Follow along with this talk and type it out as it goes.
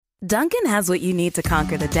Dunkin' has what you need to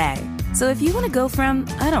conquer the day. So if you want to go from,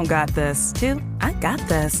 I don't got this, to, I got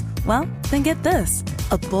this, well, then get this.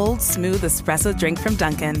 A bold, smooth espresso drink from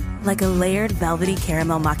Dunkin'. Like a layered velvety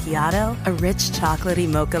caramel macchiato, a rich chocolatey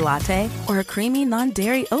mocha latte, or a creamy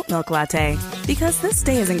non-dairy oat milk latte. Because this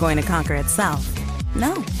day isn't going to conquer itself.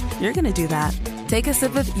 No, you're going to do that. Take a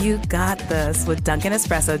sip of You Got This with Dunkin'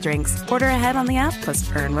 Espresso drinks. Order ahead on the app, plus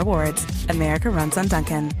earn rewards. America runs on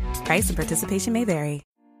Dunkin'. Price and participation may vary.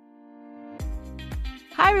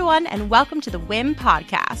 Hi, everyone, and welcome to the WIM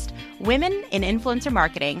podcast. Women in Influencer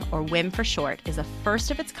Marketing, or WIM for short, is a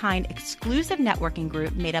first-of-its-kind exclusive networking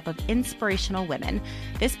group made up of inspirational women.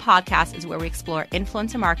 This podcast is where we explore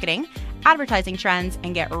influencer marketing, advertising trends,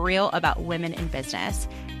 and get real about women in business.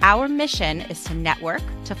 Our mission is to network,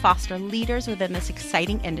 to foster leaders within this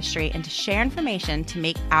exciting industry, and to share information to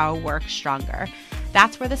make our work stronger.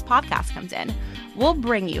 That's where this podcast comes in. We'll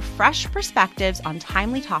bring you fresh perspectives on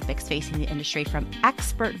timely topics facing the industry from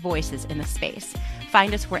expert voices in the space.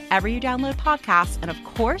 Find us wherever you download podcasts, and of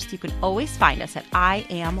course, you can always find us at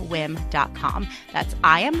iamwim.com. That's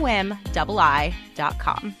iamwim.com.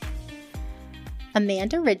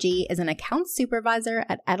 Amanda Rigie is an accounts supervisor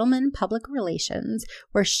at Edelman Public Relations,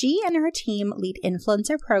 where she and her team lead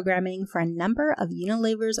influencer programming for a number of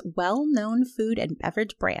Unilever's well-known food and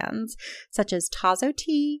beverage brands, such as Tazo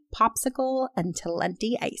Tea, Popsicle, and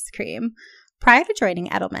Talenti Ice Cream. Prior to joining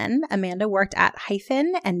Edelman, Amanda worked at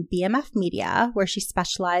Hyphen and BMF Media, where she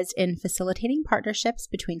specialized in facilitating partnerships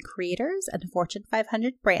between creators and Fortune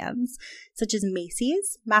 500 brands, such as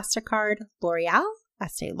Macy's, MasterCard, L'Oreal,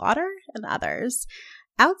 Estee Lauder, and others.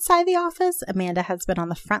 Outside the office, Amanda has been on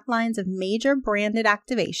the front lines of major branded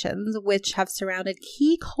activations, which have surrounded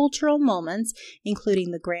key cultural moments, including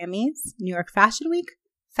the Grammys, New York Fashion Week,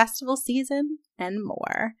 festival season, and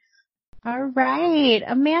more. All right.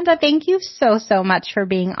 Amanda, thank you so much for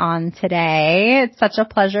being on today. It's such a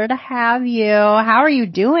pleasure to have you. How are you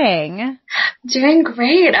doing? Doing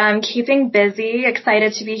great. I'm keeping busy,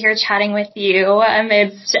 excited to be here chatting with you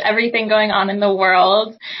amidst everything going on in the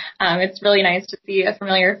world. It's really nice to see a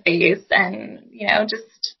familiar face and,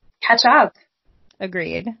 just catch up.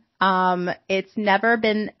 Agreed. It's never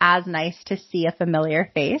been as nice to see a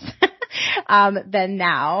familiar face. Than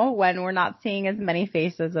now when we're not seeing as many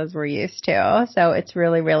faces as we're used to. So it's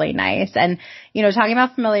really, really nice. And, talking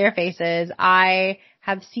about familiar faces, I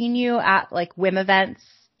have seen you at WIM events.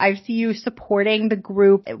 I see you supporting the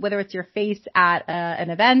group, whether it's your face at an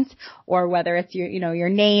event or whether it's your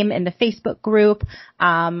name in the Facebook group.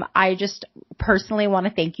 I just personally want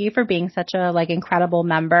to thank you for being such a incredible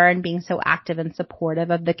member and being so active and supportive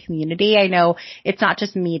of the community. I know it's not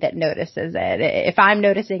just me that notices it. If I'm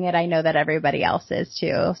noticing it, I know that everybody else is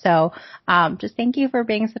too. So, just thank you for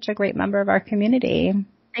being such a great member of our community.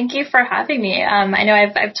 Thank you for having me. I know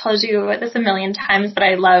I've told you this a million times, but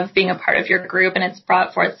I love being a part of your group, and it's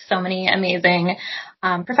brought forth so many amazing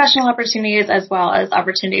professional opportunities as well as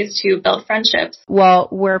opportunities to build friendships. Well,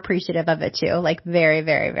 we're appreciative of it too, very,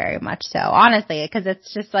 very, very much so, honestly, because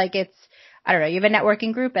it's just I don't know, you have a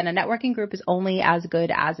networking group, and a networking group is only as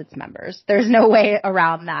good as its members. There's no way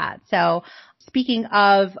around that. So speaking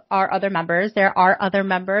of our other members, there are other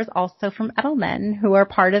members also from Edelman who are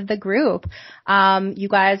part of the group. You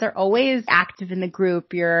guys are always active in the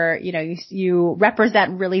group. You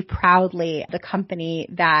represent really proudly the company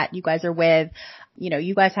that you guys are with.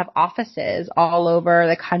 You guys have offices all over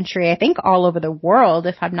the country, I think all over the world,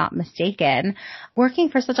 if I'm not mistaken. Working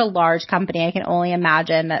for such a large company, I can only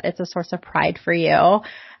imagine that it's a source of pride for you.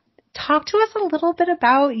 Talk to us a little bit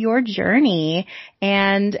about your journey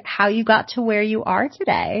and how you got to where you are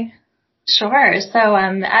today. Sure. So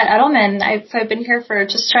at Edelman, I've been here for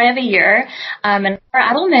just shy of a year. And for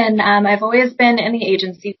Edelman, I've always been in the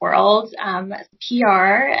agency world, PR,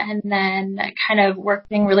 and then kind of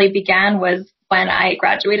working really began was when I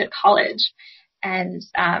graduated college. And,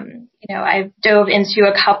 I dove into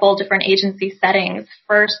a couple different agency settings.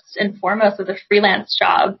 First and foremost was a freelance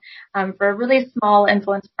job for a really small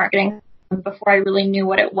influence marketing before I really knew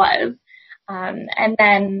what it was. And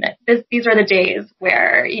then these were the days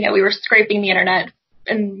where, we were scraping the internet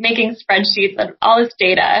and making spreadsheets of all this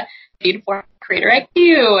data feed for Creator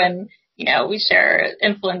IQ. And, we share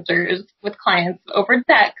influencers with clients over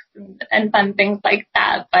text and fun things like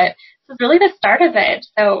that. But this was really the start of it.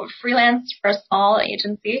 So freelance for a small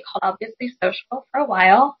agency called Obviously Social for a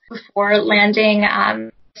while before landing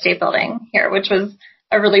estate building here, which was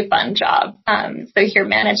a really fun job. So here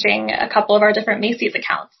managing a couple of our different Macy's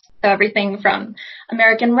accounts. So everything from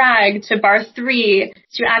American Rag to Bar 3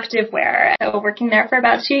 to activewear. So working there for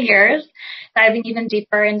about 2 years, diving even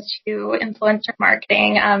deeper into influencer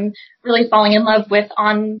marketing, really falling in love with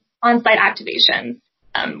on-site activations.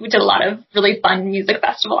 We did a lot of really fun music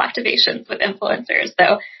festival activations with influencers.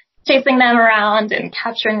 So chasing them around and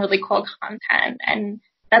capturing really cool content. And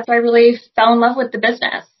that's why I really fell in love with the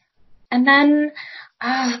business. And then,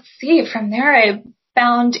 let's see, from there I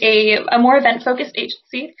found a more event-focused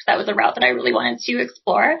agency because that was a route that I really wanted to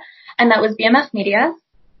explore. And that was BMF Media.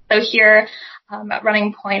 So here at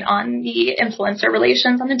Running Point on the influencer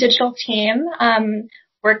relations on the digital team,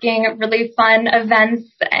 working really fun events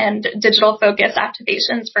and digital-focused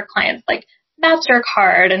activations for clients like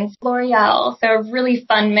MasterCard and L'Oreal. So a really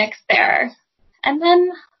fun mix there. And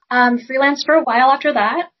then freelance for a while after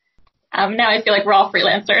that. Now I feel like we're all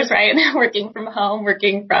freelancers, right? Working from home,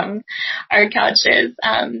 working from our couches,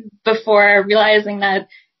 before realizing that,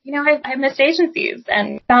 I missed agencies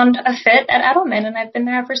and found a fit at Edelman, and I've been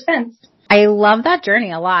there ever since. I love that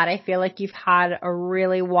journey a lot. I feel like you've had a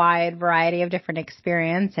really wide variety of different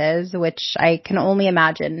experiences, which I can only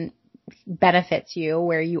imagine benefits you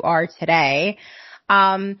where you are today.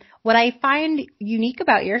 What I find unique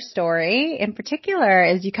about your story in particular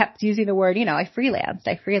is you kept using the word, I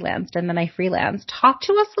freelanced, and then I freelanced. Talk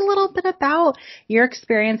to us a little bit about your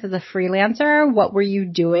experience as a freelancer. What were you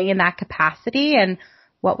doing in that capacity, and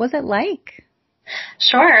what was it like?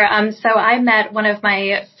 Sure. So I met one of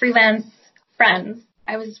my freelance friends.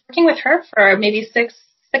 I was working with her for maybe six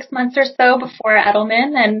months or so before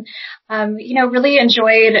Edelman, and really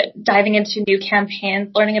enjoyed diving into new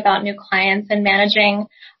campaigns, learning about new clients, and managing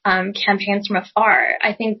campaigns from afar.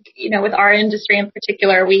 I think, with our industry in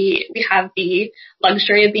particular, we have the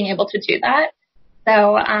luxury of being able to do that.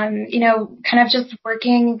 So, kind of just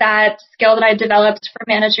working that skill that I developed for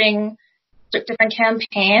managing different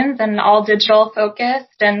campaigns and all digital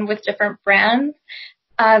focused and with different brands,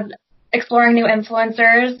 exploring new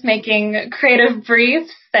influencers, making creative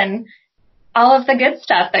briefs, and all of the good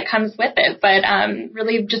stuff that comes with it. But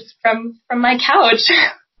really just from my couch.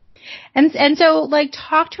 And so,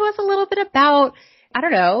 talk to us a little bit about,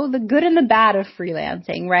 the good and the bad of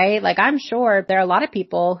freelancing, right? I'm sure there are a lot of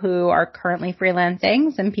people who are currently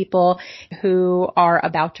freelancing, some people who are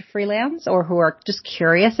about to freelance or who are just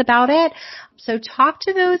curious about it. So talk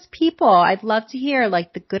to those people. I'd love to hear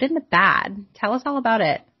the good and the bad. Tell us all about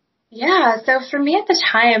it. Yeah. So for me at the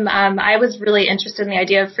time, I was really interested in the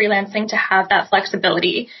idea of freelancing to have that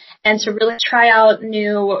flexibility and to really try out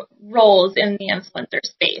new roles in the influencer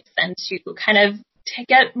space and to kind of to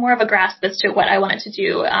get more of a grasp as to what I wanted to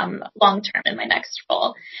do long term in my next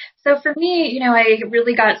role. So for me, I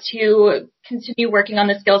really got to continue working on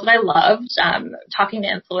the skills that I loved, talking to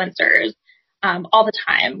influencers all the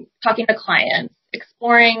time, talking to clients,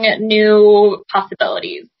 exploring new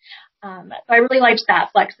possibilities. So I really liked that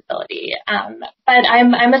flexibility. But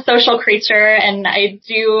I'm a social creature, and I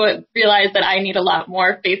do realize that I need a lot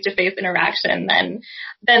more face-to-face interaction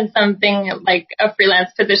than something like a freelance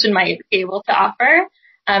position might be able to offer.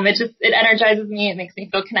 It energizes me. It makes me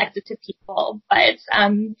feel connected to people. But,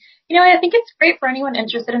 I think it's great for anyone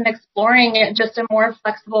interested in exploring just a more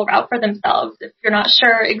flexible route for themselves. If you're not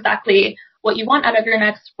sure exactly what you want out of your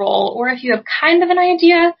next role, or if you have kind of an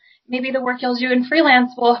idea, maybe the work you'll do in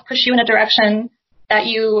freelance will push you in a direction that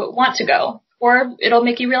you want to go, or it'll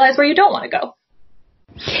make you realize where you don't want to go.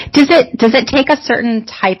 Does it take a certain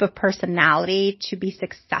type of personality to be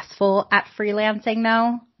successful at freelancing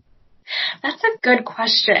though? That's a good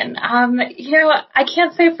question. I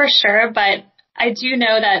can't say for sure, but I do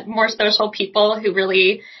know that more social people who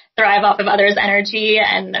really thrive off of others' energy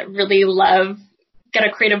and really get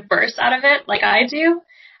a creative burst out of it like I do,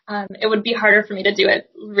 it would be harder for me to do it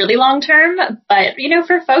really long term. But,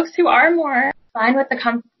 for folks who are more fine with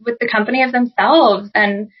the company of themselves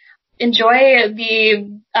and enjoy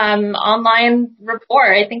the online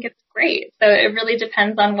rapport, I think it's great. So it really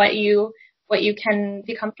depends on what you can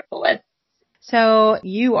be comfortable with. So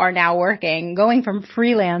you are now going from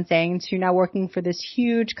freelancing to now working for this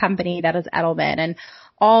huge company that is Edelman, and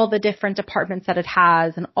all the different departments that it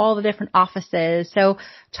has and all the different offices. So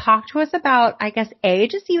talk to us about, I guess,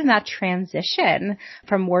 just even that transition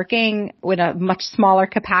from working with a much smaller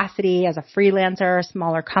capacity as a freelancer,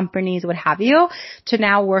 smaller companies, what have you, to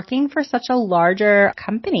now working for such a larger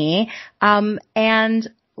company. And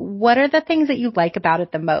what are the things that you like about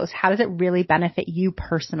it the most? How does it really benefit you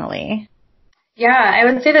personally? Yeah, I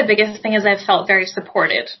would say the biggest thing is I've felt very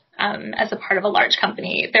supported as a part of a large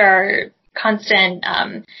company. There are constant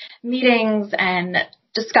meetings and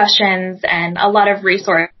discussions and a lot of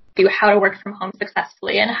resources to how to work from home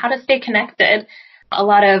successfully and how to stay connected. A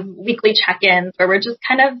lot of weekly check-ins where we're just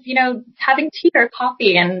kind of, having tea or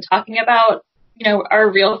coffee and talking about,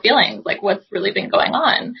 our real feelings, like what's really been going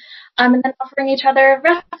on. And then offering each other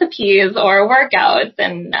recipes or workouts.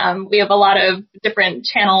 And we have a lot of different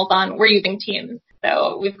channels we're using Teams.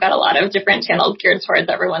 So we've got a lot of different channels geared towards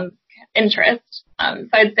everyone's interest. So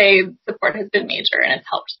I'd say support has been major, and it's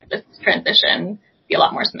helped this transition be a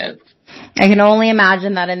lot more smooth. I can only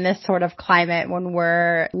imagine that in this sort of climate, when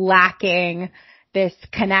we're lacking this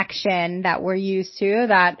connection that we're used to,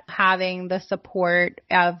 that having the support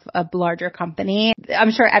of a larger company,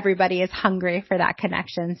 I'm sure everybody is hungry for that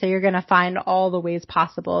connection. So you're going to find all the ways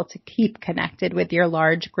possible to keep connected with your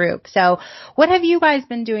large group. So what have you guys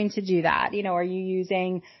been doing to do that? Are you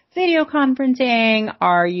using video conferencing?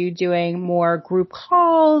 Are you doing more group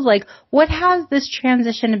calls? Like, what has this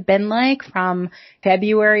transition been like from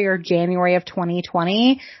February or January of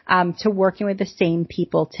 2020 to working with the same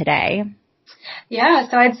people today? Yeah,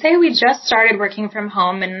 so I'd say we just started working from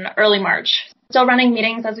home in early March. Still running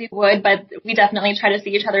meetings as we would, but we definitely try to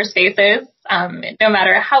see each other's faces, no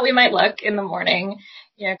matter how we might look in the morning,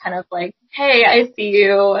 kind of like, hey, I see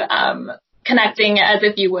you, connecting as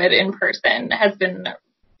if you would in person has been,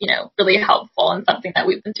 really helpful and something that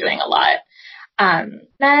we've been doing a lot.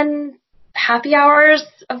 Then happy hours,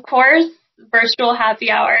 of course. Virtual happy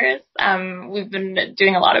hours. We've been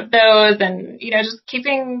doing a lot of those, and, just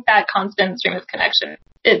keeping that constant stream of connection,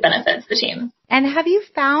 it benefits the team. And have you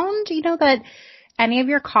found, that any of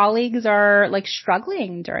your colleagues are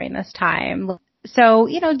struggling during this time? So,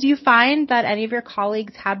 do you find that any of your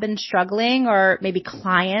colleagues have been struggling, or maybe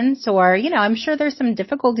clients, or, I'm sure there's some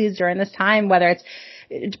difficulties during this time, whether it's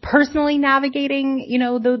personally navigating,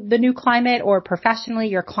 the new climate, or professionally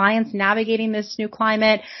your clients navigating this new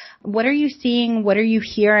climate. What are you seeing? What are you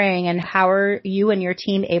hearing? And how are you and your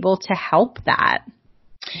team able to help that?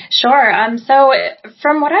 Sure. So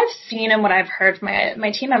from what I've seen and what I've heard from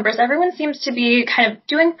my team members, everyone seems to be kind of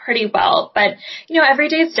doing pretty well. But, every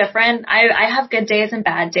day is different. I have good days and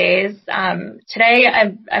bad days. Today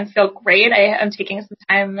I feel great. I'm taking some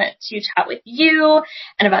time to chat with you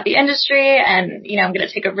and about the industry, and, I'm going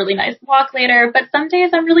to take a really nice walk later. But some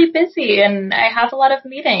days I'm really busy and I have a lot of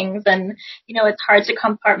meetings, and, it's hard to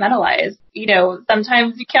compartmentalize.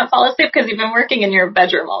 Sometimes you can't fall asleep because you've been working in your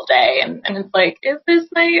bedroom all day, and it's like, is this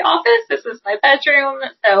my office? This is my bedroom.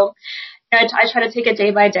 So I try to take it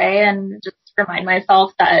day by day and just remind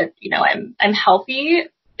myself that, I'm healthy.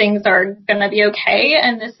 Things are going to be okay.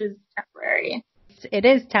 And this is temporary. It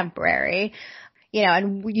is temporary.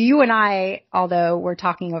 And you and I, although we're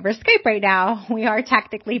talking over Skype right now, we are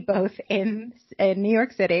technically both in New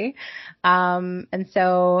York City. And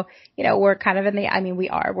so, we're kind of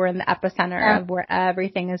we're in the epicenter of where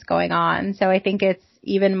everything is going on. So I think it's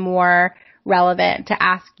even more relevant to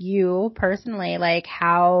ask you personally,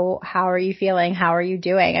 how are you feeling? How are you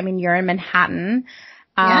doing? I mean, you're in Manhattan.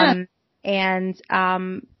 And,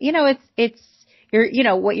 it's,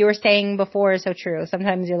 what you were saying before is so true.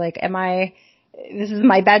 Sometimes you're like, this is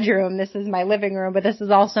my bedroom, this is my living room, but this is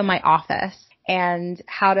also my office. And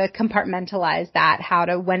how to compartmentalize that,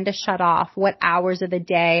 when to shut off, what hours of the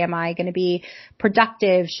day am I going to be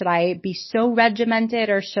productive? Should I be so regimented,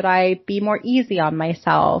 or should I be more easy on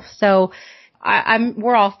myself? So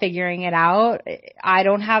we're all figuring it out. I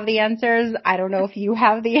don't have the answers. I don't know if you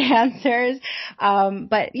have the answers.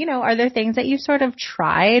 But are there things that you sort of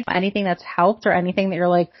tried, anything that's helped, or anything that you're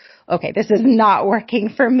like, okay, this is not working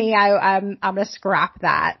for me. I'm going to scrap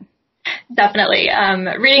that. Definitely.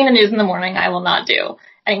 Reading the news in the morning, I will not do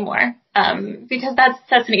anymore. Because that's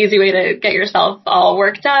an easy way to get yourself all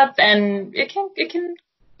worked up, and it can,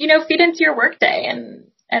 feed into your workday, and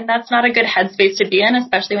that's not a good headspace to be in,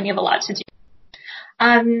 especially when you have a lot to do.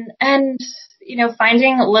 And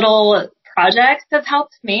finding little projects has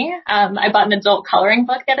helped me. I bought an adult coloring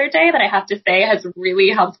book the other day that I have to say has really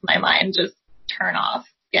helped my mind just turn off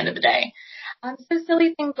at the end of the day. So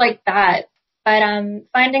silly things like that. But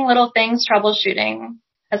finding little things, troubleshooting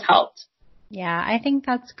has helped. Yeah, I think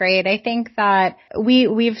that's great. I think that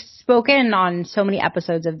we've spoken on so many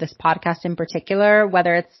episodes of this podcast in particular,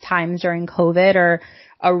 whether it's times during COVID or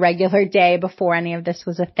a regular day before any of this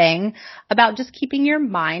was a thing, about just keeping your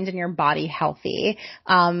mind and your body healthy.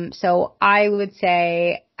 So I would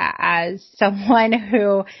say, as someone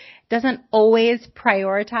who doesn't always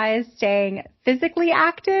prioritize staying physically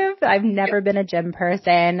active, I've never been a gym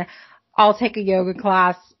person. I'll take a yoga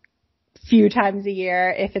class a few times a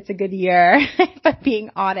year if it's a good year, if I'm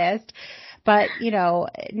being honest. But,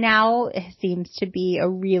 now it seems to be a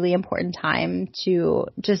really important time to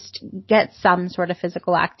just get some sort of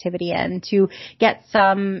physical activity in, to get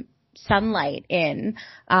some sunlight in,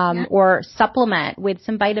 or supplement with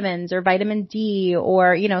some vitamins or vitamin D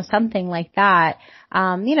or, something like that.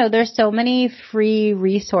 There's so many free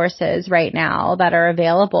resources right now that are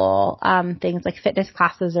available. Things like fitness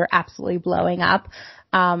classes are absolutely blowing up.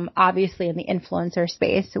 Obviously in the influencer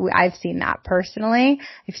space, I've seen that personally.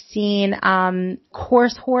 I've seen,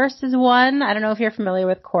 Course Horse is one. I don't know if you're familiar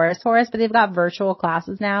with Course Horse, but they've got virtual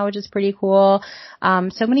classes now, which is pretty cool.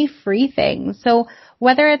 So many free things. So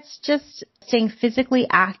whether it's just staying physically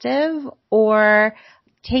active or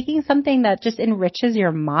taking something that just enriches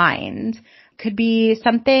your mind, could be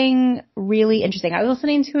something really interesting. I was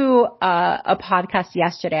listening to a podcast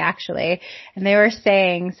yesterday, actually, and they were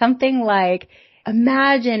saying something like,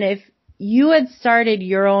 imagine if you had started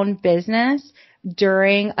your own business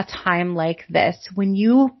during a time like this, when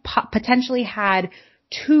you potentially had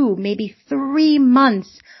 2, maybe 3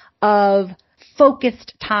 months of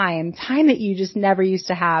focused time that you just never used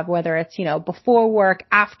to have, whether it's, before work,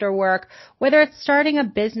 after work, whether it's starting a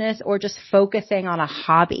business or just focusing on a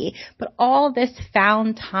hobby, but all this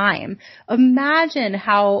found time. Imagine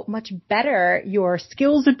how much better your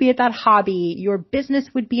skills would be at that hobby, your business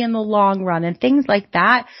would be in the long run and things like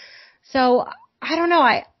that. So I don't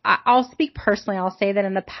know. I'll speak personally. I'll say that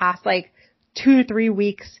in the past, 2 to 3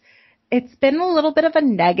 weeks, it's been a little bit of a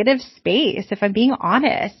negative space, if I'm being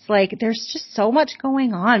honest. There's just so much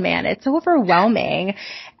going on, man. It's overwhelming.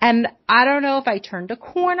 And I don't know if I turned a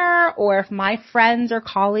corner or if my friends or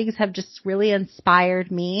colleagues have just really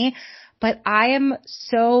inspired me, but I am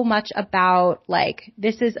so much about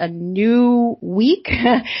this is a new week.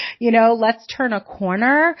 Let's turn a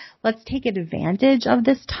corner. Let's take advantage of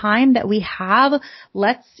this time that we have.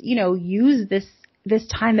 Let's, use this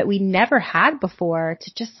time that we never had before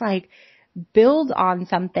to just build on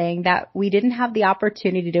something that we didn't have the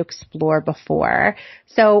opportunity to explore before.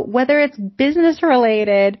 So whether it's business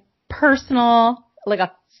related, personal, like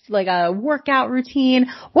a workout routine,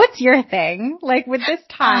 what's your thing? With this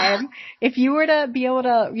time, if you were to be able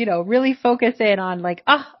to, really focus in on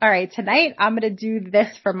all right, tonight I'm going to do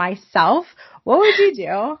this for myself, what would you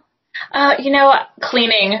do?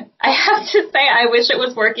 Cleaning. I have to say, I wish it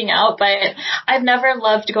was working out, but I've never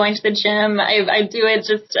loved going to the gym. I do it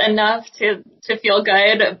just enough to feel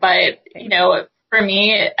good. But, for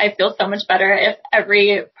me, I feel so much better if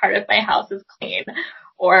every part of my house is clean,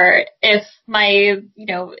 or if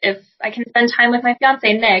if I can spend time with my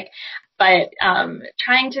fiance, Nick. But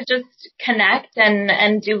trying to just connect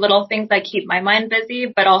and do little things that keep my mind busy,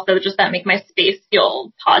 but also just that make my space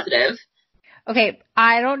feel positive. Okay,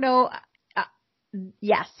 I don't know.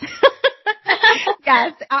 Yes.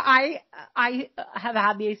 Yes, I have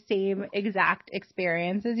had the same exact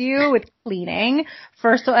experience as you with cleaning.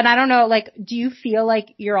 And I don't know, do you feel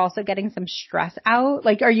like you're also getting some stress out?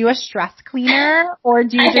 Are you a stress cleaner, or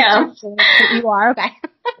do you you are? Okay.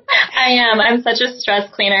 I am. I'm such a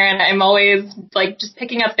stress cleaner, and I'm always just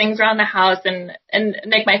picking up things around the house, and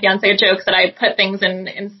Nick, my fiance, jokes that I put things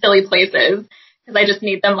in silly places, because I just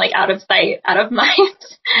need them out of sight, out of mind.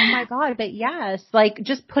 Oh my God. But yes,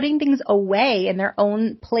 just putting things away in their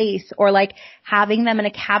own place, or having them in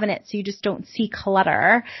a cabinet so you just don't see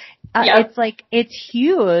clutter. Yep. It's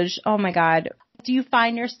huge. Oh my God. Do you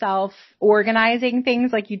find yourself organizing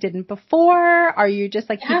things like you didn't before? Are you just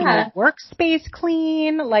keeping your workspace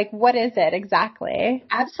clean? What is it exactly?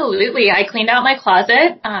 Absolutely. I cleaned out my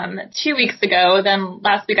closet 2 weeks ago. Then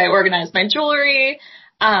last week I organized my jewelry.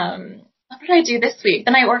 What did I do this week?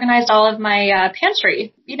 Then I organized all of my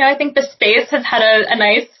pantry. I think the space has had a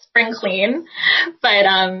nice spring clean. But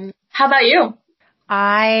how about you?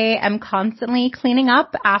 I am constantly cleaning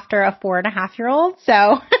up after a 4.5-year-old. So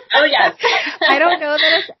oh, yes. I don't know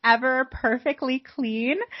that it's ever perfectly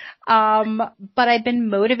clean. But I've been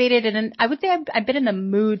motivated, and I would say I've been in the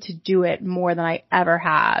mood to do it more than I ever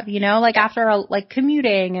have, after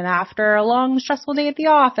commuting and after a long stressful day at the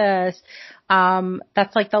office.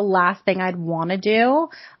 That's the last thing I'd want to do.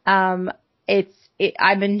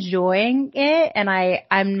 I'm enjoying it, and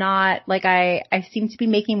I'm not I seem to be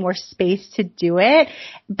making more space to do it.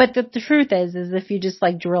 But the truth is if you just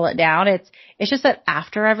drill it down, it's just that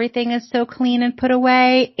after everything is so clean and put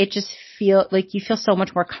away, it just you feel so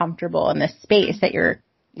much more comfortable in this space that you're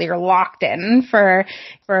locked in for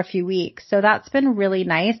a few weeks. So that's been really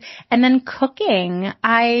nice. And then cooking,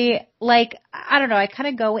 I don't know, I kind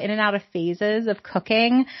of go in and out of phases of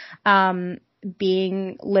cooking.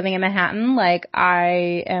 living in Manhattan, like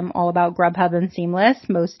I am all about Grubhub and Seamless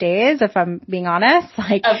most days, if I'm being honest,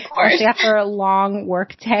 like of course, especially after a long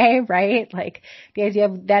work day, right? Like the idea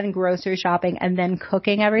of then grocery shopping and then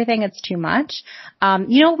cooking everything, it's too much.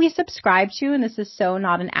 You know what we subscribe to, and this is so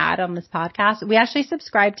not an ad on this podcast, we actually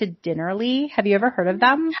subscribe to Dinnerly. Have you ever heard of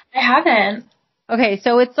them? I haven't. Okay,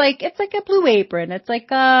 so it's like a Blue Apron. It's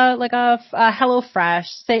like a HelloFresh,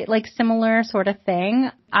 say like similar sort of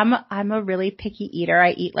thing. I'm a really picky eater.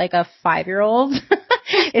 I eat like a 5-year-old.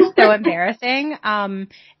 It's so embarrassing. And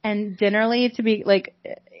Dinnerly, to be like,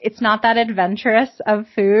 it's not that adventurous of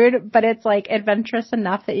food, but it's like adventurous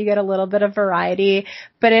enough that you get a little bit of variety,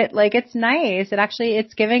 but it's nice.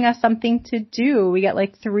 It's giving us something to do. We get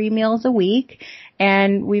like 3 meals a week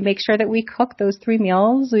and we make sure that we cook those 3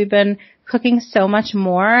 meals. We've been cooking so much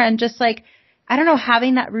more and just like, I don't know,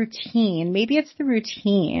 having that routine. Maybe it's the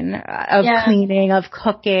routine of cleaning, of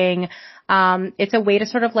cooking. It's a way to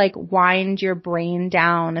sort of like wind your brain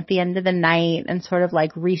down at the end of the night and sort of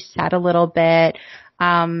like reset a little bit.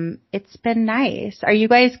 It's been nice. Are you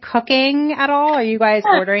guys cooking at all? Are you guys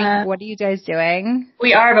ordering? What are you guys doing?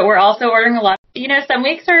 We are, but we're also ordering a lot. You know, some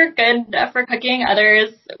weeks are good for cooking.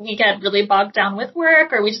 Others, we get really bogged down with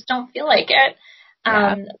work or we just don't feel like it.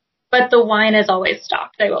 But the wine is always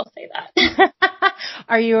stocked. I will say that.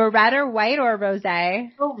 Are you a red or white or a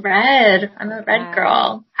rosé? Oh, red. I'm a red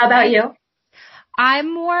girl. How about you?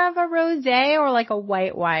 I'm more of a rosé or like a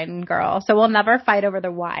white wine girl. So we'll never fight over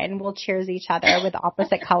the wine. We'll cheers each other with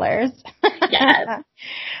opposite colors. Yes.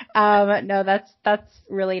 No, that's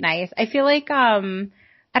really nice. I feel like,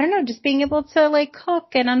 I don't know, just being able to like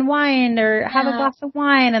cook and unwind or have a glass of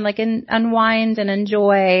wine and like unwind and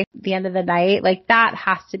enjoy the end of the night. Like that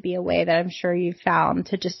has to be a way that I'm sure you've found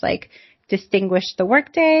to just like distinguish the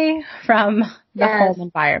workday from the home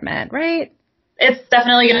environment, right? It's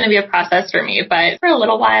definitely going to be a process for me, but for a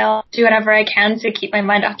little while, do whatever I can to keep my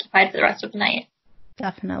mind occupied for the rest of the night.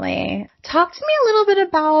 Definitely. Talk to me a little bit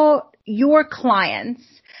about your clients.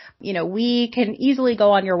 You know, we can easily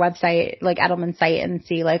go on your website, like Edelman's site, and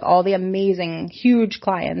see like all the amazing, huge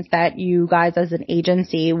clients that you guys as an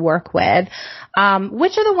agency work with.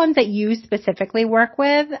 Which are the ones that you specifically work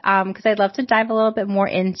with? Because I'd love to dive a little bit more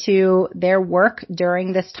into their work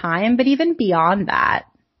during this time, but even beyond that.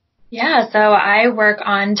 Yeah, so I work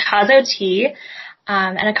on Tazo Tea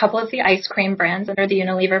and a couple of the ice cream brands under the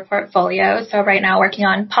Unilever portfolio. So right now working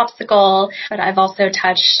on Popsicle, but I've also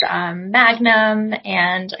touched Magnum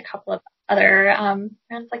and a couple of other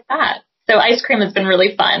brands like that. So ice cream has been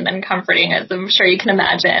really fun and comforting, as I'm sure you can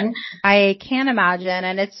imagine. I can imagine.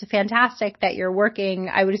 And it's fantastic that you're working,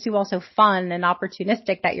 I would assume also fun and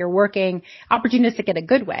opportunistic that you're working, opportunistic in a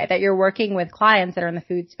good way, that you're working with clients that are in the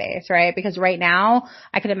food space, right? Because right now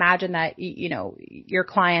I can imagine that, you know, your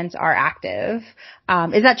clients are active.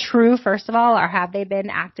 Is that true, first of all, or have they been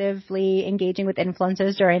actively engaging with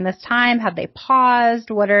influencers during this time? Have they paused?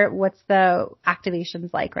 What's the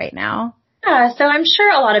activations like right now? Yeah, so I'm sure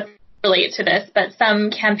a lot of relate to this, but some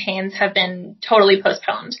campaigns have been totally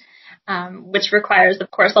postponed, which requires, of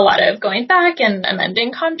course, a lot of going back and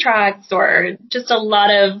amending contracts or just a lot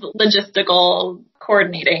of logistical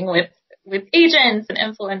coordinating with agents and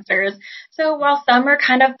influencers. So while some are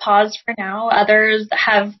kind of paused for now, others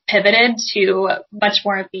have pivoted to much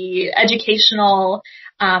more of the educational,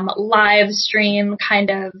 live stream kind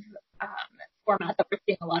of format that we're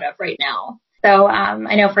seeing a lot of right now. So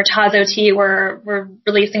I know for Tazo Tea, we're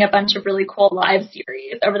releasing a bunch of really cool live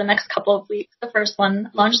series over the next couple of weeks. The first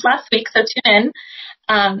one launched last week, so tune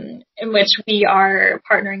in which we are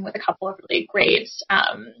partnering with a couple of really great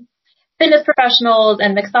fitness professionals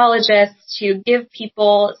and mixologists to give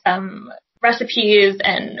people some recipes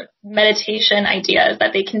and meditation ideas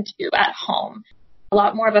that they can do at home. A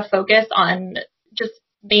lot more of a focus on just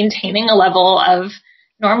maintaining a level of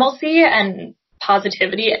normalcy and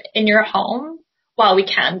positivity in your home while we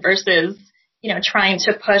can versus, you know, trying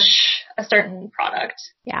to push a certain product.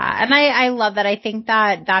 Yeah. And I love that. I think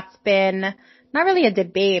that that's been not really a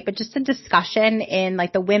debate, but just a discussion in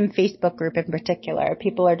like the WIM Facebook group in particular.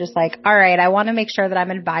 People are just like, all right, I want to make sure that I'm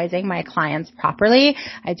advising my clients properly.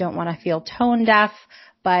 I don't want to feel tone deaf,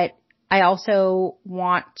 but I also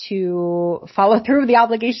want to follow through with the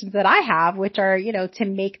obligations that I have, which are, you know, to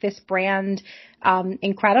make this brand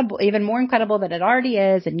incredible, even more incredible than it already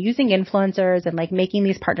is, and using influencers and like making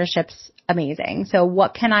these partnerships amazing. So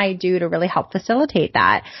what can I do to really help facilitate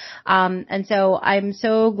that? And so I'm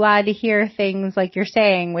so glad to hear things like you're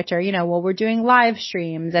saying, which are, you know, well, we're doing live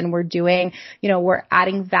streams and we're doing, you know, we're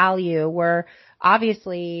adding value. We're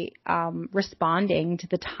obviously responding to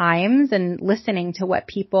the times and listening to what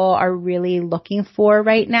people are really looking for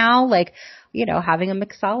right now. Like having a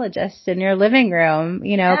mixologist in your living room,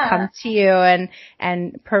 come to you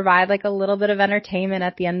and provide like a little bit of entertainment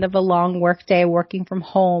at the end of a long work day working from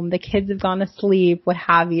home. The kids have gone to sleep, what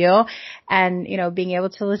have you. And, being able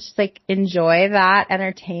to just like enjoy that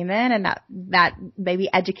entertainment and that maybe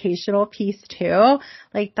educational piece too.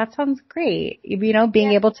 Like that sounds great.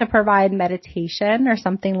 Being able to provide meditation or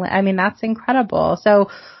something. I mean, that's incredible. So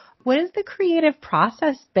what has the creative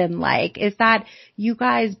process been like? Is that you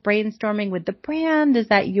guys brainstorming with the brand? Is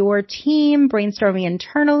that your team brainstorming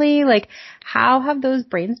internally? Like, how have those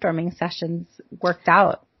brainstorming sessions worked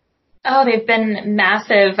out? Oh, they've been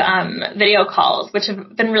massive video calls, which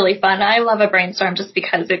have been really fun. I love a brainstorm just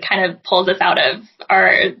because it kind of pulls us out of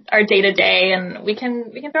our day-to-day, and we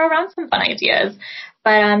can throw around some fun ideas.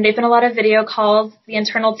 But they've been a lot of video calls, the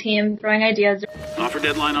internal team throwing ideas. Offer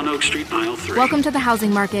deadline on Oak Street, aisle 3. Welcome to the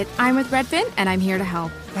housing market. I'm with Redfin, and I'm here to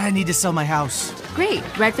help. I need to sell my house. Great.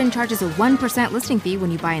 Redfin charges a 1% listing fee when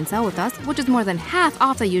you buy and sell with us, which is more than half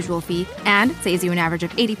off the usual fee, and saves you an average of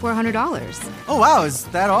 $8,400. Oh, wow. Is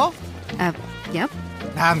that all? Yep.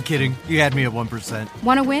 I'm kidding. You had me at 1%.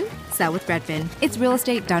 Want to win? Sell with Redfin. It's real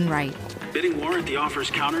estate done right. Bidding war at the offers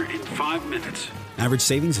counter in 5 minutes. Average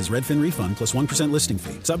savings is Redfin refund plus 1% listing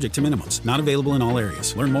fee. Subject to minimums. Not available in all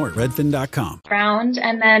areas. Learn more at redfin.com.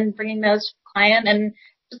 And then bringing those to the client and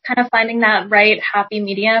just kind of finding that right happy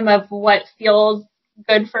medium of what feels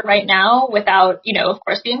good for right now without, of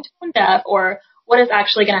course, being tone deaf, or what is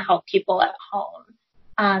actually going to help people at home.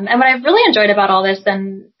 And what I've really enjoyed about all this,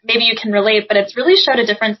 and maybe you can relate, but it's really showed a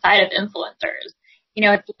different side of influencers.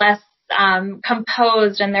 It's less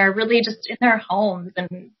composed, and they're really just in their homes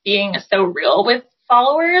and being so real with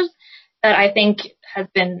followers that I think has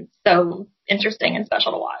been so interesting and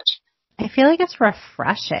special to watch. I feel like it's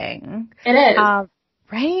refreshing. It is.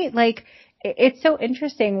 Right? Like, it's so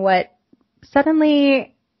interesting what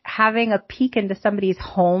suddenly having a peek into somebody's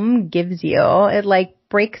home gives you. It like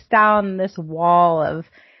breaks down this wall of,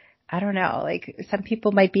 I don't know, like some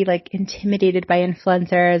people might be like intimidated by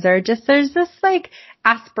influencers, or just there's this like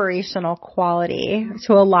aspirational quality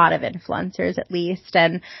to a lot of influencers at least.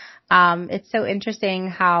 And it's so interesting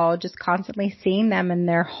how just constantly seeing them in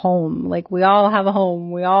their home, like we all have a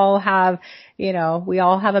home, we all have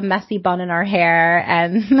a messy bun in our hair,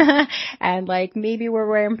 and and like maybe we're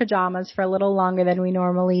wearing pajamas for a little longer than we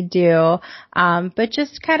normally do. But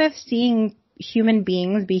just kind of seeing human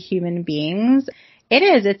beings be human beings.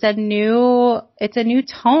 It's a new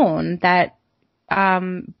tone that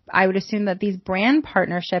I would assume that these brand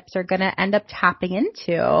partnerships are going to end up tapping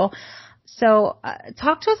into. So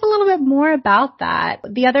talk to us a little bit more about that.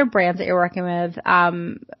 The other brands that you're working with,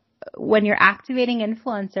 when you're activating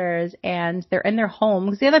influencers and they're in their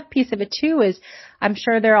homes, the other piece of it too is I'm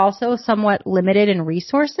sure they're also somewhat limited in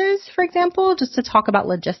resources, for example, just to talk about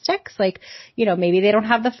logistics. Like, maybe they don't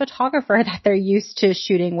have the photographer that they're used to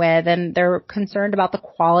shooting with, and they're concerned about the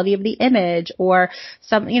quality of the image, or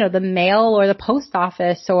the mail or the post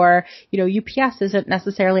office or, UPS isn't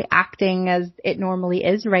necessarily acting as it normally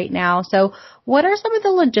is right now. So what are some of the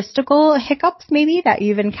logistical hiccups maybe that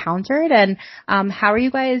you've encountered, and how are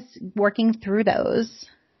you guys working through those?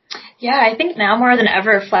 Yeah, I think now more than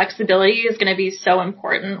ever, flexibility is going to be so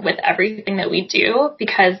important with everything that we do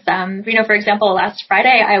because, for example, last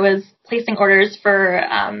Friday I was placing orders for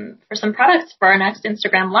some products for our next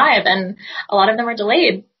Instagram Live, and a lot of them were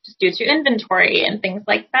delayed just due to inventory and things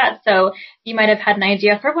like that. So you might have had an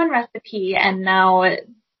idea for one recipe, and now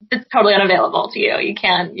it's totally unavailable to you. You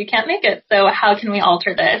can't make it. So how can we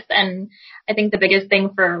alter this? And I think the biggest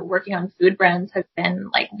thing for working on food brands has been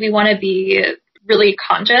like we want to be really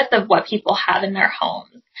conscious of what people have in their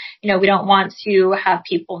homes. We don't want to have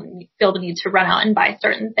people feel the need to run out and buy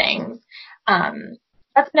certain things.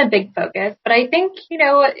 That's been a big focus. But I think,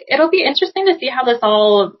 it'll be interesting to see how this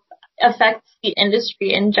all affects the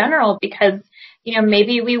industry in general because,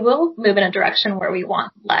 maybe we will move in a direction where we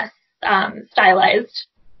want less stylized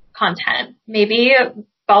content. Maybe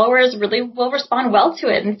followers really will respond well to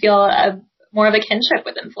it and feel more of a kinship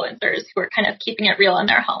with influencers who are kind of keeping it real in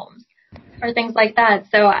their homes. Or things like that.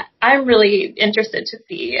 So I'm really interested to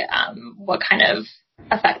see what kind of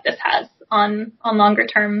effect this has on longer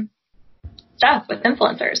term stuff with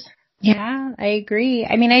influencers. Yeah, I agree.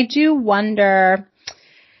 I mean, I do wonder,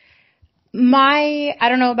 I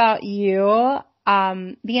don't know about you,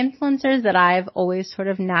 the influencers that I've always sort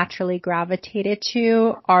of naturally gravitated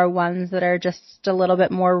to are ones that are just a little bit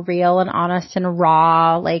more real and honest and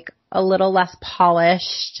raw, like a little less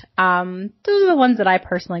polished. Those are the ones that I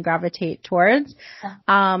personally gravitate towards.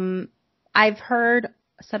 I've heard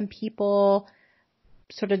some people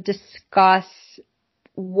sort of discuss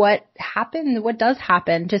what does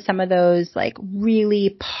happen to some of those like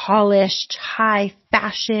really polished, high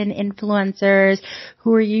fashion influencers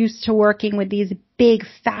who are used to working with these big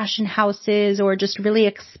fashion houses or just really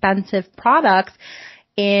expensive products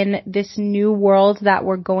in this new world that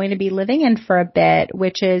we're going to be living in for a bit,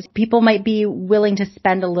 which is people might be willing to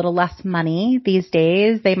spend a little less money these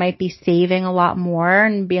days. They might be saving a lot more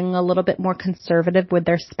and being a little bit more conservative with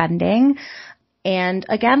their spending. And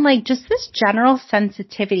again, like just this general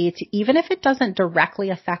sensitivity to, even if it doesn't directly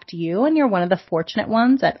affect you and you're one of the fortunate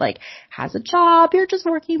ones that like has a job, you're just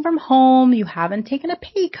working from home, you haven't taken a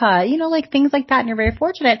pay cut, like things like that, and you're very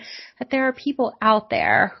fortunate that there are people out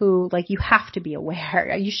there who like you have to be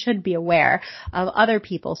aware, you should be aware of other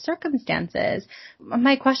people's circumstances.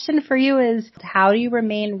 My question for you is, how do you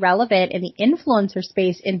remain relevant in the influencer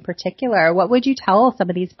space in particular? What would you tell some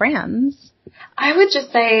of these brands? I would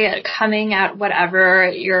just say coming at whatever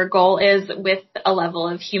your goal is with a level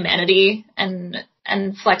of humanity and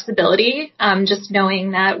flexibility, just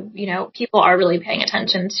knowing that, people are really paying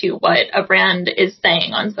attention to what a brand is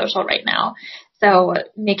saying on social right now. So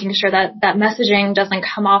making sure that that messaging doesn't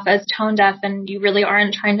come off as tone deaf and you really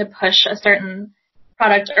aren't trying to push a certain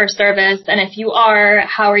product or service. And if you are,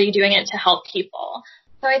 how are you doing it to help people?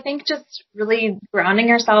 So I think just really grounding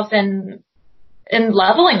yourself in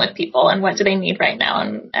leveling with people and what do they need right now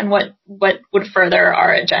and what would further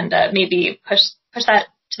our agenda, maybe push that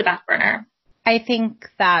to the back burner. I think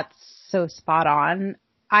that's so spot on.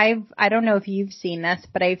 I don't know if you've seen this,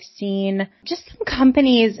 but I've seen just some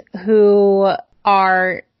companies who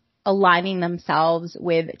are aligning themselves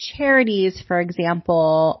with charities. For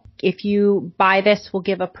example, if you buy this, we'll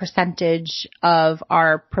give a percentage of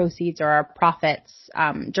our proceeds or our profits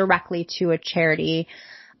directly to a charity.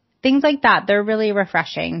 Things like that, they're really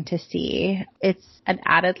refreshing to see. It's an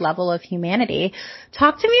added level of humanity.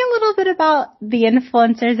 Talk to me a little bit about the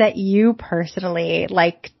influencers that you personally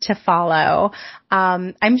like to follow.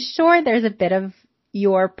 I'm sure there's a bit of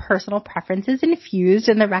your personal preferences infused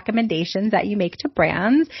in the recommendations that you make to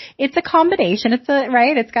brands. It's a combination.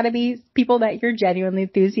 Right? It's got to be people that you're genuinely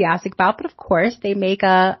enthusiastic about, but of course they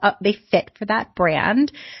they fit for that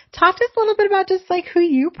brand. Talk to us a little bit about just like who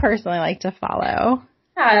you personally like to follow.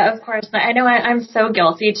 Yeah, of course. I know I'm so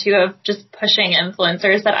guilty, too, of just pushing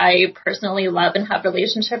influencers that I personally love and have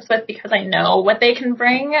relationships with because I know what they can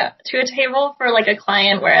bring to a table for, like, a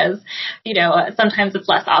client, whereas, sometimes it's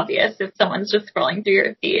less obvious if someone's just scrolling through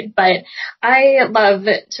your feed. But I love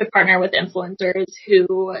to partner with influencers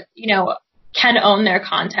who, can own their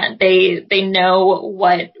content. They know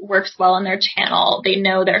what works well on their channel. They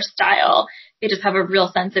know their style. They just have a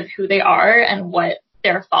real sense of who they are and what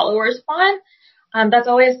their followers want. That's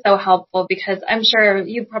always so helpful because I'm sure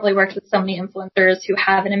you've probably worked with so many influencers who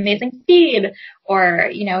have an amazing feed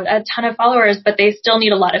or, a ton of followers, but they still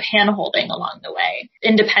need a lot of hand-holding along the way.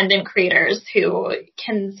 Independent creators who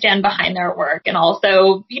can stand behind their work and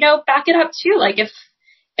also, back it up too. Like if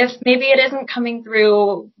maybe it isn't coming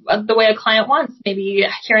through the way a client wants, maybe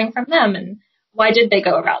hearing from them and why did they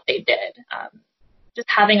go a route they did. Just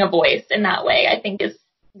having a voice in that way, I think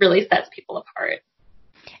really sets people apart.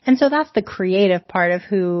 And so that's the creative part of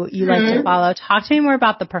who you like to follow. Talk to me more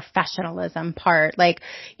about the professionalism part. Like,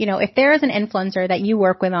 if there is an influencer that you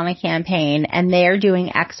work with on a campaign and they're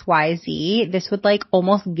doing X, Y, Z, this would like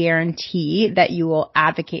almost guarantee that you will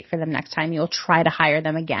advocate for them next time. You'll try to hire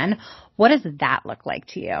them again. What does that look like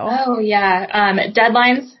to you? Oh, yeah.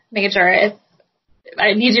 Deadlines, major.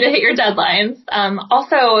 I need you to hit your deadlines.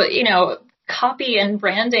 Also, copy and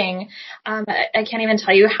branding. I can't even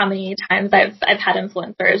tell you how many times I've had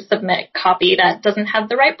influencers submit copy that doesn't have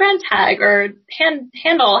the right brand tag or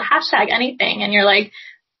handle, hashtag, anything. And you're like,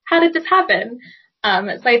 how did this happen?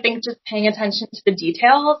 So I think just paying attention to the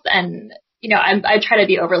details and, I try to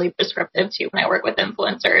be overly prescriptive too when I work with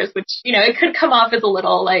influencers, which, it could come off as a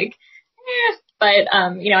little like, but,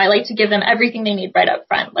 I like to give them everything they need right up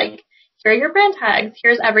front. Like, here are your brand tags.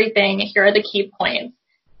 Here's everything. Here are the key points.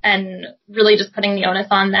 And really just putting the onus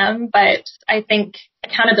on them. But I think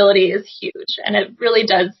accountability is huge, and it really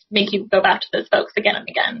does make you go back to those folks again and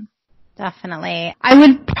again. Definitely. I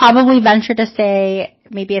would probably venture to say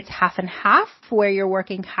maybe it's half and half, where you're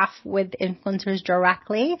working half with influencers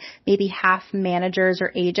directly, maybe half managers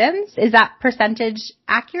or agents. Is that percentage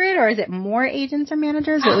accurate, or is it more agents or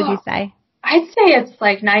managers? What would you say? I'd say it's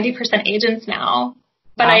like 90% agents now.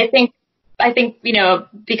 But wow. I think,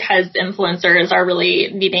 because influencers are really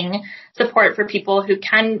needing support for people who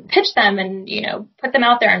can pitch them and, put them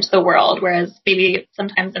out there into the world, whereas maybe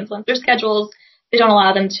sometimes influencer schedules, they don't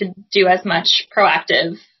allow them to do as much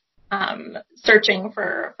proactive searching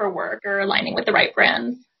for work or aligning with the right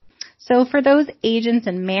brands. So for those agents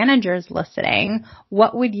and managers listening,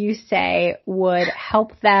 what would you say would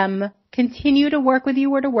help them continue to work with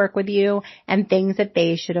you or to work with you, and things that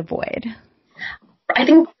they should avoid? I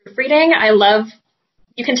think proofreading,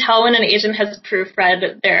 you can tell when an agent has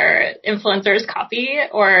proofread their influencer's copy,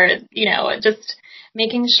 or, just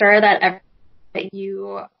making sure that everything that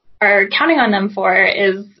you are counting on them for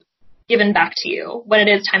is given back to you when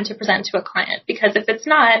it is time to present to a client. Because if it's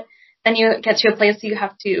not, then you get to a place you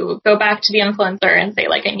have to go back to the influencer and say,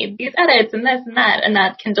 I need these edits and this and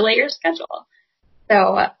that can delay your schedule.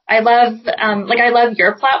 So I love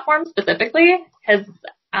your platform specifically because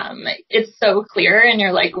it's so clear, and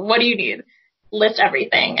you're like, what do you need? List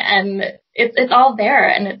everything, and it's all there,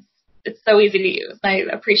 and it's so easy to use. I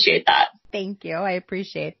appreciate that. Thank you. I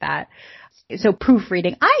appreciate that. So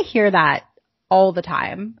proofreading, I hear that all the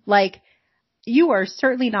time. You are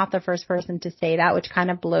certainly not the first person to say that, which kind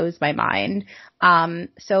of blows my mind.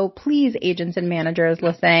 So please, agents and managers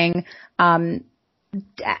listening, you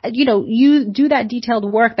do that detailed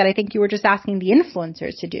work that I think you were just asking the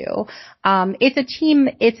influencers to do. It's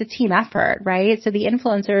a team effort, right? So the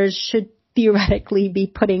influencers should theoretically be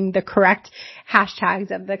putting the correct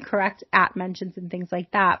hashtags and the correct @ mentions and things like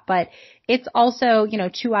that. But it's also,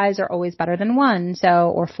 2 eyes are always better than 1.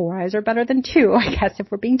 Or 4 eyes are better than 2, I guess, if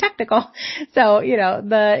we're being technical. So,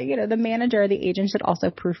 the manager or the agent should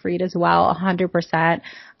also proofread as well, 100%,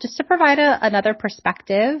 just to provide another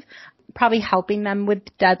perspective. Probably helping them with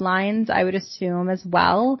deadlines, I would assume, as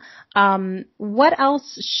well. What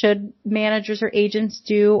else should managers or agents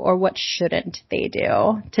do, or what shouldn't they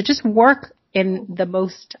do to just work in the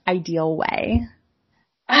most ideal way?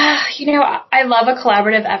 I love a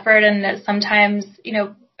collaborative effort, and that sometimes,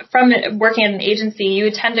 from working at an agency,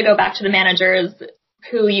 you tend to go back to the managers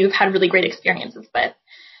who you've had really great experiences with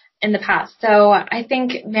in the past. So I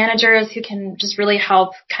think managers who can just really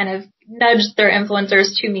help kind of nudge their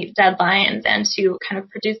influencers to meet deadlines and to kind of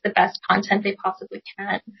produce the best content they possibly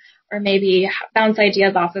can, or maybe bounce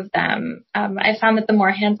ideas off of them. I found that the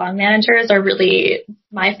more hands-on managers are really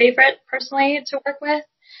my favorite personally to work with,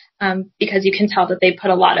 because you can tell that they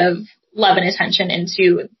put a lot of love and attention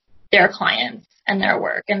into their clients and their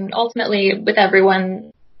work. And ultimately, with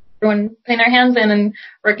everyone putting their hands in and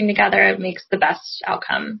working together, it makes the best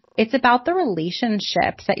outcome. It's about the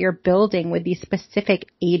relationships that you're building with these specific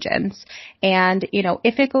agents. And,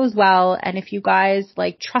 if it goes well, and if you guys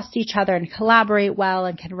trust each other and collaborate well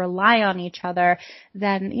and can rely on each other,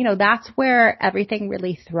 then, that's where everything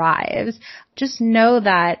really thrives. Just know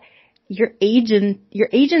that your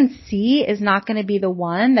agency is not going to be the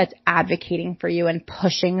one that's advocating for you and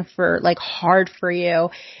pushing for hard for you.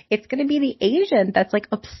 It's going to be the agent that's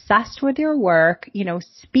obsessed with your work,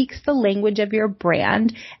 speaks the language of your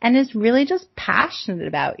brand, and is really just passionate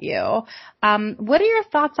about you. What are your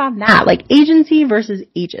thoughts on that? Agency versus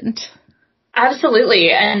agent?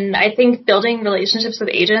 Absolutely. And I think building relationships with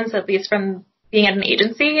agents, at least from being at an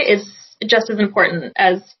agency, is just as important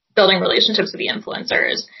as building relationships with the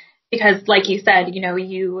influencers. Because like you said,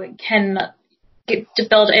 you can get to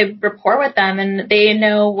build a rapport with them, and they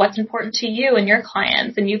know what's important to you and your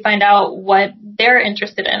clients, and you find out what they're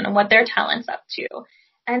interested in and what their talent's up to.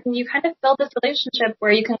 And you kind of build this relationship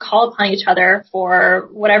where you can call upon each other for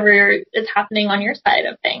whatever is happening on your side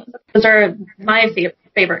of things. Those are my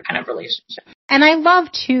favorite kind of relationship. And I love,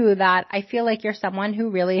 too, that I feel like you're someone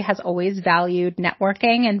who really has always valued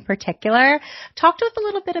networking in particular. Talk to us a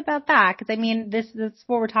little bit about that, because, this is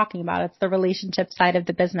what we're talking about. It's the relationship side of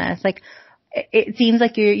the business. It seems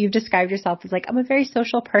like you've described yourself as I'm a very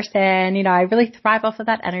social person. I really thrive off of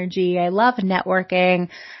that energy. I love networking.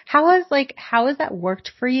 How has that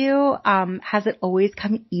worked for you? Has it always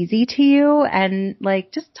come easy to you? And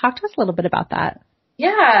just talk to us a little bit about that.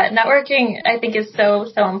 Yeah, networking, I think, is so,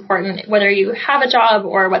 so important, whether you have a job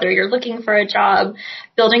or whether you're looking for a job,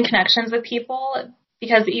 building connections with people,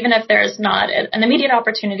 because even if there's not an immediate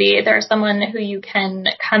opportunity, there's someone who you can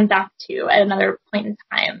come back to at another point in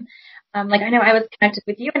time. I know I was connected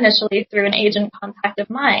with you initially through an agent contact of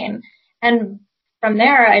mine, and from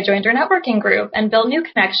there I joined your networking group and built new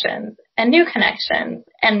connections. And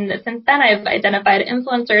since then I've identified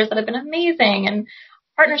influencers that have been amazing, and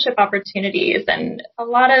partnership opportunities, and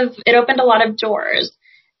it opened a lot of doors.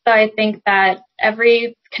 So I think that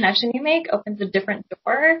every connection you make opens a different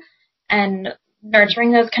door, and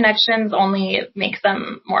nurturing those connections only makes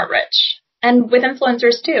them more rich. And with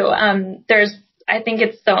influencers too, I think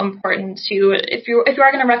it's so important to, if you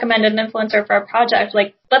are going to recommend an influencer for a project,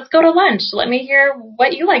 let's go to lunch. Let me hear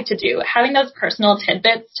what you like to do. Having those personal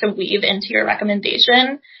tidbits to weave into your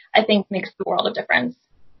recommendation, I think, makes the world of difference.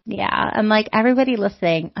 Yeah. And like everybody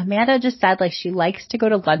listening, Amanda just said like she likes to go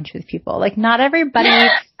to lunch with people. Like not everybody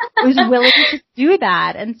is willing to do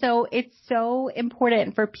that. And so it's so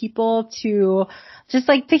important for people to just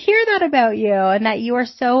like to hear that about you and that you are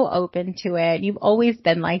so open to it. You've always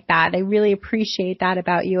been like that. I really appreciate that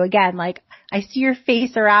about you. Again, like I see your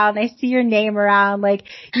face around, I see your name around, like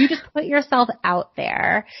you just put yourself out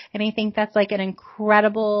there. And I think that's like an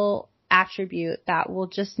incredible attribute that will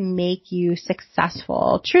just make you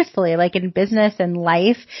successful, truthfully, like in business and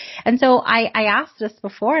life. And so I asked this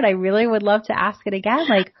before and I really would love to ask it again.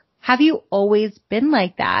 Like, have you always been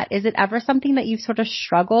like that? Is it ever something that you've sort of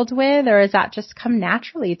struggled with, or has that just come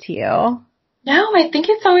naturally to you? No, I think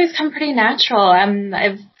it's always come pretty natural.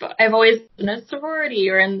 I've always been a sorority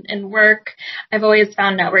or in work. I've always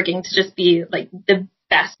found networking to just be like the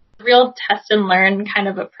best, real test and learn kind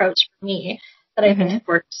of approach for me that I think has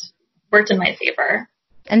worked in my favor.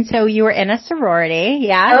 And so you were in a sorority,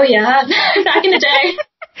 yeah? Oh yeah, back in the day.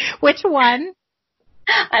 Which one?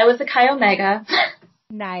 I was a Chi Omega.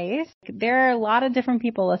 Nice. There are a lot of different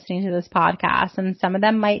people listening to this podcast, and some of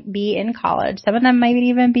them might be in college. Some of them might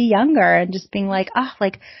even be younger and just being like, oh,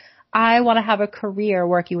 like I want to have a career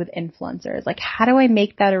working with influencers. Like, how do I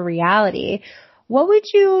make that a reality? What would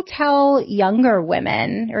you tell younger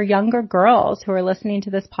women or younger girls who are listening to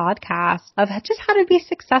this podcast of just how to be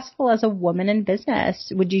successful as a woman in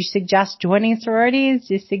business? Would you suggest joining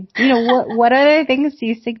sororities? What other things do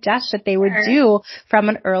you suggest that they would do from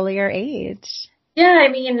an earlier age? Yeah,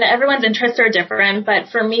 I mean, everyone's interests are different, but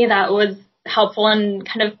for me, that was helpful in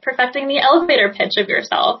kind of perfecting the elevator pitch of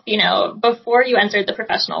yourself, before you entered the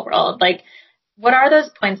professional world. Like, what are those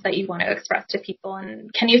points that you want to express to people?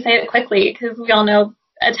 And can you say it quickly? Because we all know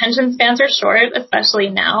attention spans are short, especially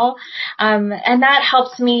now. And that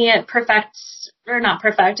helps me it's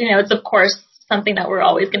of course something that we're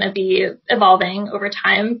always going to be evolving over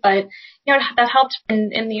time. But, that helped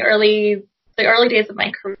in the early days of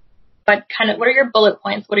my career. But what are your bullet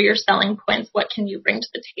points? What are your selling points? What can you bring to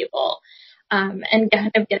the table? And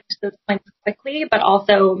kind of get to those points quickly, but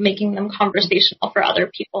also making them conversational for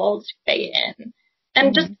other people to weigh in.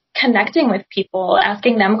 And just connecting with people,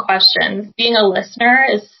 asking them questions. Being a listener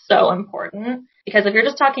is so important, because if you're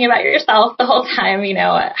just talking about yourself the whole time,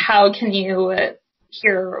 how can you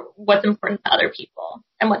hear what's important to other people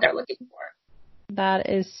and what they're looking for? That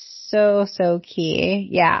is so, so key.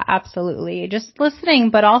 Yeah, absolutely. Just listening,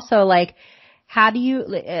 but also like, how do you,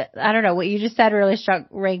 I don't know, what you just said really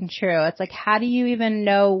rang true. It's like, how do you even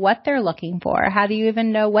know what they're looking for? How do you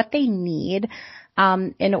even know what they need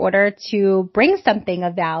in order to bring something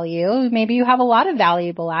of value? Maybe you have a lot of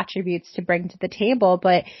valuable attributes to bring to the table,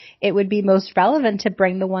 but it would be most relevant to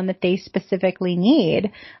bring the one that they specifically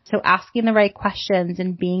need. So asking the right questions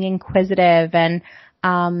and being inquisitive and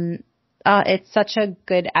it's such a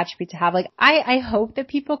good attribute to have. Like, I hope that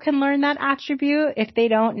people can learn that attribute if they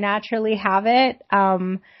don't naturally have it.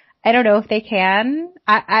 I don't know if they can.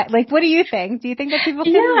 Like, what do you think? Do you think that people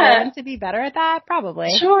can learn to be better at that? Probably.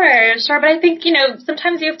 Sure. But I think,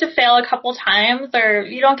 sometimes you have to fail a couple times, or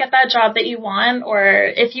you don't get that job that you want, or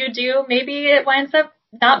if you do, maybe it winds up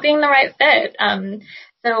not being the right fit.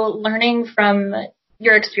 So learning from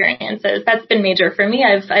your experiences, that's been major for me.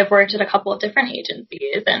 I've worked at a couple of different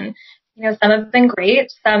agencies, and some have been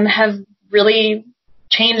great. Some have really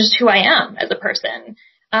changed who I am as a person.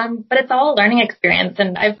 But it's all a learning experience.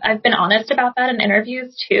 And I've been honest about that in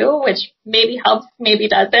interviews too, which maybe helps, maybe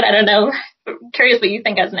doesn't. I don't know. I'm curious what you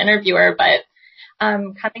think as an interviewer, but,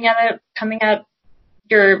 coming at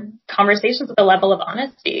your conversations with a level of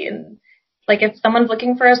honesty. And like, if someone's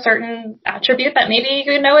looking for a certain attribute that maybe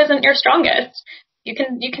isn't your strongest,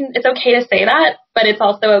 it's okay to say that, but it's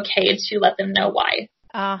also okay to let them know why.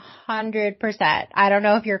 100%. I don't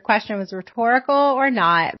know if your question was rhetorical or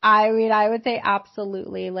not. I mean, I would say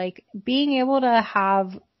absolutely. Like, being able to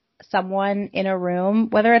have someone in a room,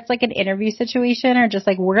 whether it's like an interview situation or just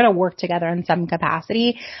like we're going to work together in some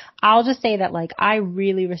capacity, I'll just say that like I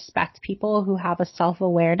really respect people who have a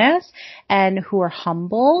self-awareness and who are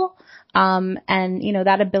humble. And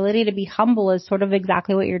that ability to be humble is sort of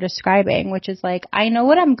exactly what you're describing, which is like, I know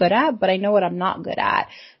what I'm good at, but I know what I'm not good at.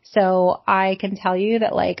 So I can tell you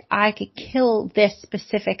that like, I could kill this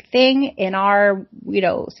specific thing in our,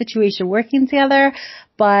 situation working together,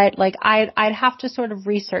 but like, I'd have to sort of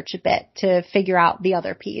research a bit to figure out the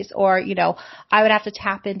other piece, or, I would have to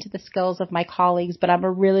tap into the skills of my colleagues, but I'm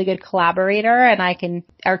a really good collaborator and I can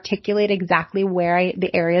articulate exactly the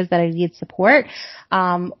areas that I need support.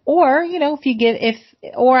 Or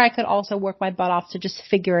I could also work my butt off to just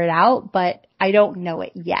figure it out, but I don't know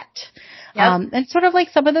it yet. Yep. And sort of like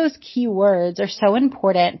some of those key words are so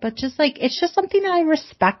important, but just like, it's just something that I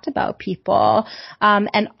respect about people.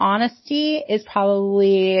 And honesty is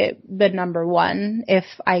probably the number one, if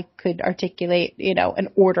I could articulate, an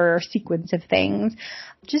order or sequence of things.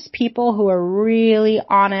 Just people who are really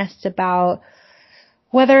honest about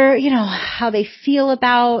whether, how they feel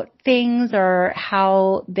about things or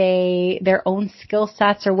how their own skill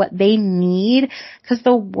sets or what they need. Because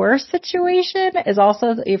the worst situation is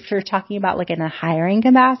also, if you're talking about like in a hiring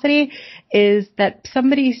capacity, is that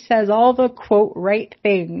somebody says all the quote right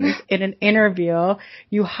things in an interview.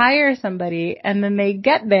 You hire somebody and then they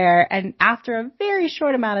get there, and after a very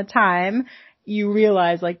short amount of time, you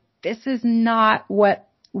realize like, this is not what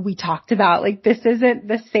we talked about. Like, this isn't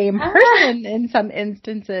the same person in some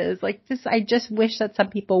instances. Like this, I just wish that some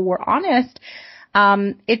people were honest.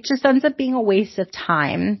 It just ends up being a waste of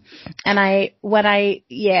time. And when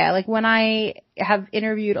I have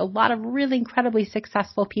interviewed a lot of really incredibly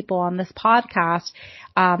successful people on this podcast,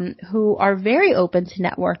 who are very open to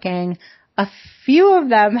networking, a few of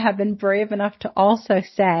them have been brave enough to also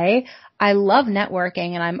say, I love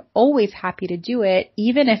networking and I'm always happy to do it,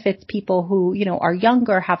 even if it's people who, are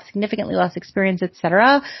younger, have significantly less experience,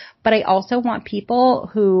 etc. But I also want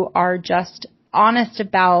people who are just honest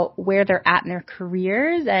about where they're at in their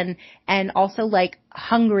careers and also like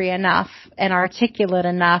hungry enough and articulate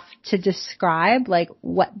enough to describe like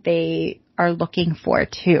what they are looking for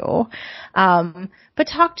too. But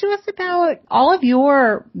talk to us about all of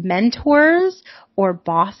your mentors or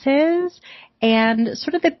bosses and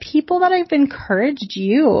sort of the people that have encouraged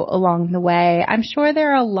you along the way. I'm sure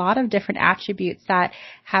there are a lot of different attributes that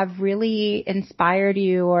have really inspired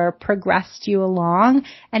you or progressed you along.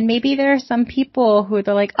 And maybe there are some people who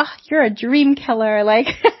they're like, oh, you're a dream killer. Like,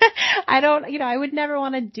 I would never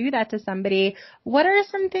want to do that to somebody. What are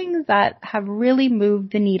some things that have really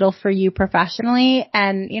moved the needle for you professionally?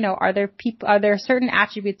 And, are there certain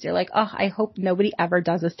attributes you're like, oh, I hope nobody ever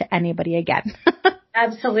does this to anybody again?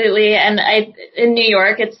 Absolutely. And in New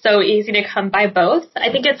York, it's so easy to come by both. I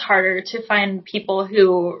think it's harder to find people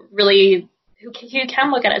who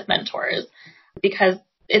can look at as mentors, because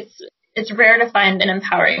it's rare to find an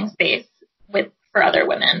empowering space for other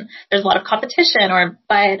women. There's a lot of competition,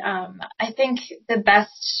 but I think the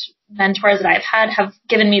best mentors that I've had have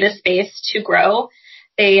given me the space to grow.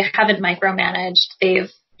 They haven't micromanaged. They've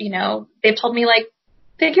told me like,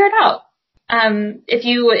 figure it out. If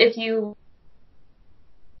you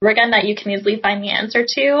again, that you can easily find the answer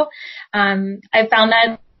to. I found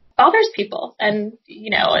that bothers people. And,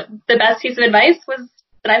 the best piece of advice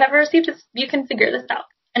that I've ever received is you can figure this out.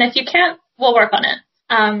 And if you can't, we'll work on it.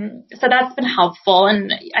 So that's been helpful.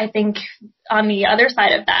 And I think on the other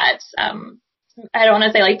side of that, I don't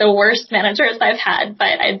want to say like the worst managers I've had,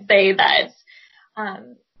 but I'd say that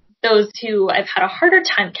those who I've had a harder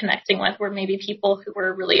time connecting with were maybe people who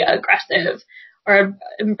were really aggressive or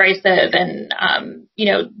abrasive and,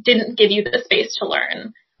 didn't give you the space to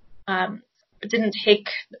learn, didn't take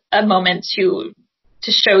a moment to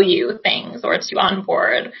show you things or to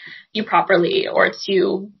onboard you properly or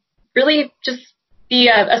to really just be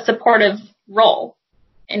a supportive role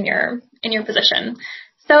in your position.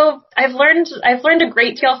 So I've learned a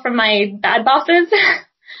great deal from my bad bosses,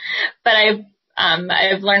 but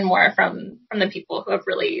I've learned more from the people who have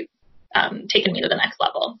really taken me to the next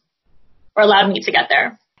level or allowed me to get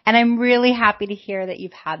there. And I'm really happy to hear that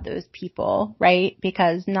you've had those people, right?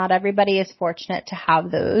 Because not everybody is fortunate to have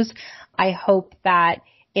those. I hope that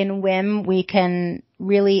in WIM we can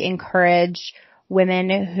really encourage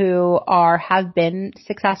women who have been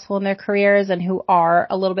successful in their careers and who are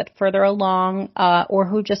a little bit further along, or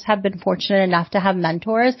who just have been fortunate enough to have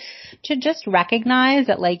mentors, to just recognize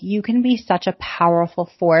that like you can be such a powerful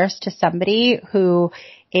force to somebody who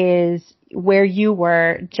is where you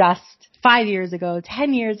were just 5 years ago,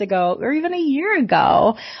 10 years ago, or even a year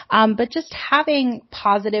ago. But just having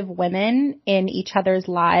positive women in each other's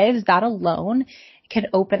lives, that alone can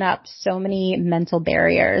open up so many mental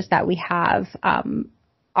barriers that we have on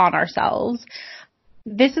ourselves.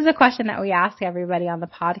 This is a question that we ask everybody on the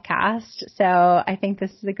podcast. So I think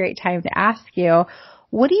this is a great time to ask you,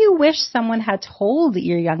 what do you wish someone had told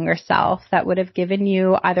your younger self that would have given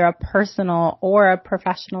you either a personal or a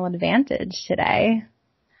professional advantage today?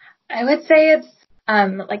 I would say it's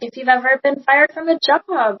like if you've ever been fired from a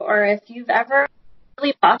job or if you've ever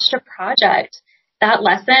really botched a project, that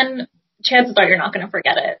lesson, chances are you're not going to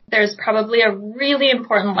forget it. There's probably a really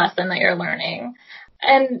important lesson that you're learning.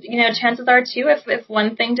 And, chances are too, if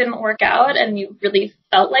one thing didn't work out and you really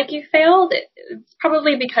felt like you failed, it's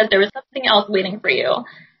probably because there was something else waiting for you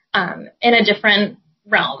in a different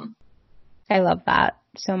realm. I love that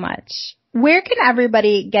so much. Where can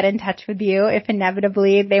everybody get in touch with you if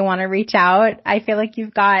inevitably they want to reach out? I feel like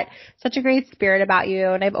you've got such a great spirit about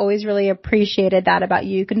you, and I've always really appreciated that about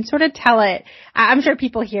you. You can sort of tell it. I'm sure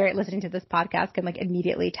people here listening to this podcast can like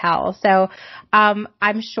immediately tell. So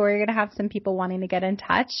I'm sure you're going to have some people wanting to get in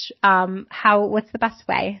touch. What's the best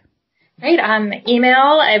way? Great.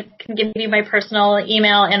 Email. I can give you my personal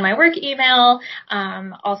email and my work email.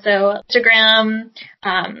 Also Instagram.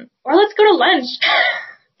 Or let's go to lunch.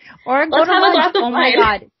 Or go to lunch. Oh my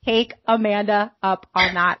God. Take Amanda up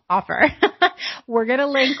on that offer. We're going to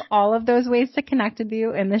link all of those ways to connect with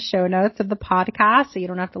you in the show notes of the podcast, so you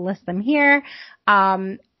don't have to list them here.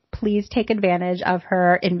 Please take advantage of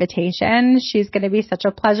her invitation. She's going to be such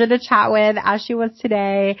a pleasure to chat with, as she was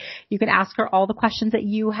today. You can ask her all the questions that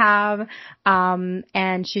you have.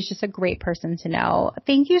 And she's just a great person to know.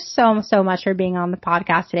 Thank you so much for being on the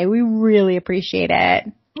podcast today. We really appreciate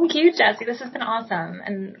it. Thank you, Jessie. This has been awesome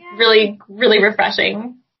and really, really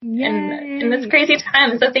refreshing in this crazy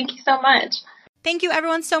time. So thank you so much. Thank you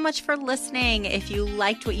everyone so much for listening. If you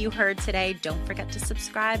liked what you heard today, don't forget to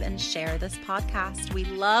subscribe and share this podcast. We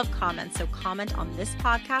love comments, so comment on this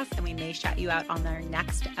podcast and we may shout you out on our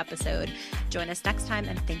next episode. Join us next time,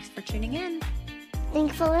 and thanks for tuning in.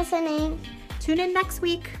 Thanks for listening. Tune in next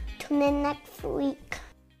week.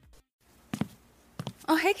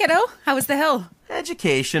 Oh, hey, kiddo. How was the hill?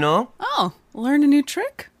 Educational. Oh, learn a new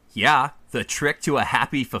trick? Yeah, the trick to a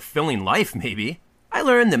happy, fulfilling life, maybe. I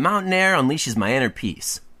learned that mountain air unleashes my inner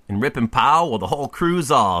peace. And rip and pow, well, the whole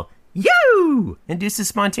crew's all, yoo! Induces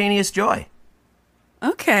spontaneous joy.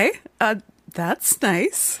 Okay, that's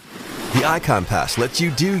nice. The Icon Pass lets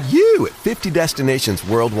you do you at 50 destinations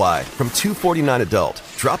worldwide from $249 adult.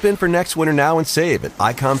 Drop in for next winter now and save at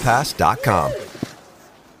iconpass.com.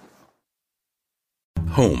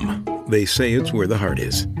 Home. They say it's where the heart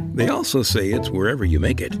is. They also say it's wherever you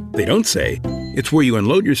make it. They don't say it's where you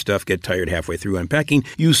unload your stuff, get tired halfway through unpacking,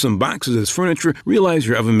 use some boxes as furniture, realize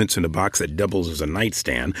your oven mitt's in a box that doubles as a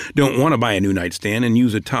nightstand, don't want to buy a new nightstand, and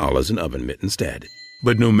use a towel as an oven mitt instead.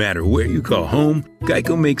 But no matter where you call home,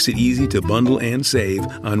 Geico makes it easy to bundle and save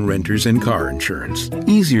on renters and car insurance.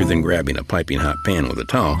 Easier than grabbing a piping hot pan with a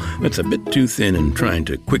towel that's a bit too thin and trying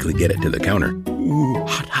to quickly get it to the counter. Ooh,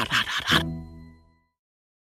 hot, hot, hot.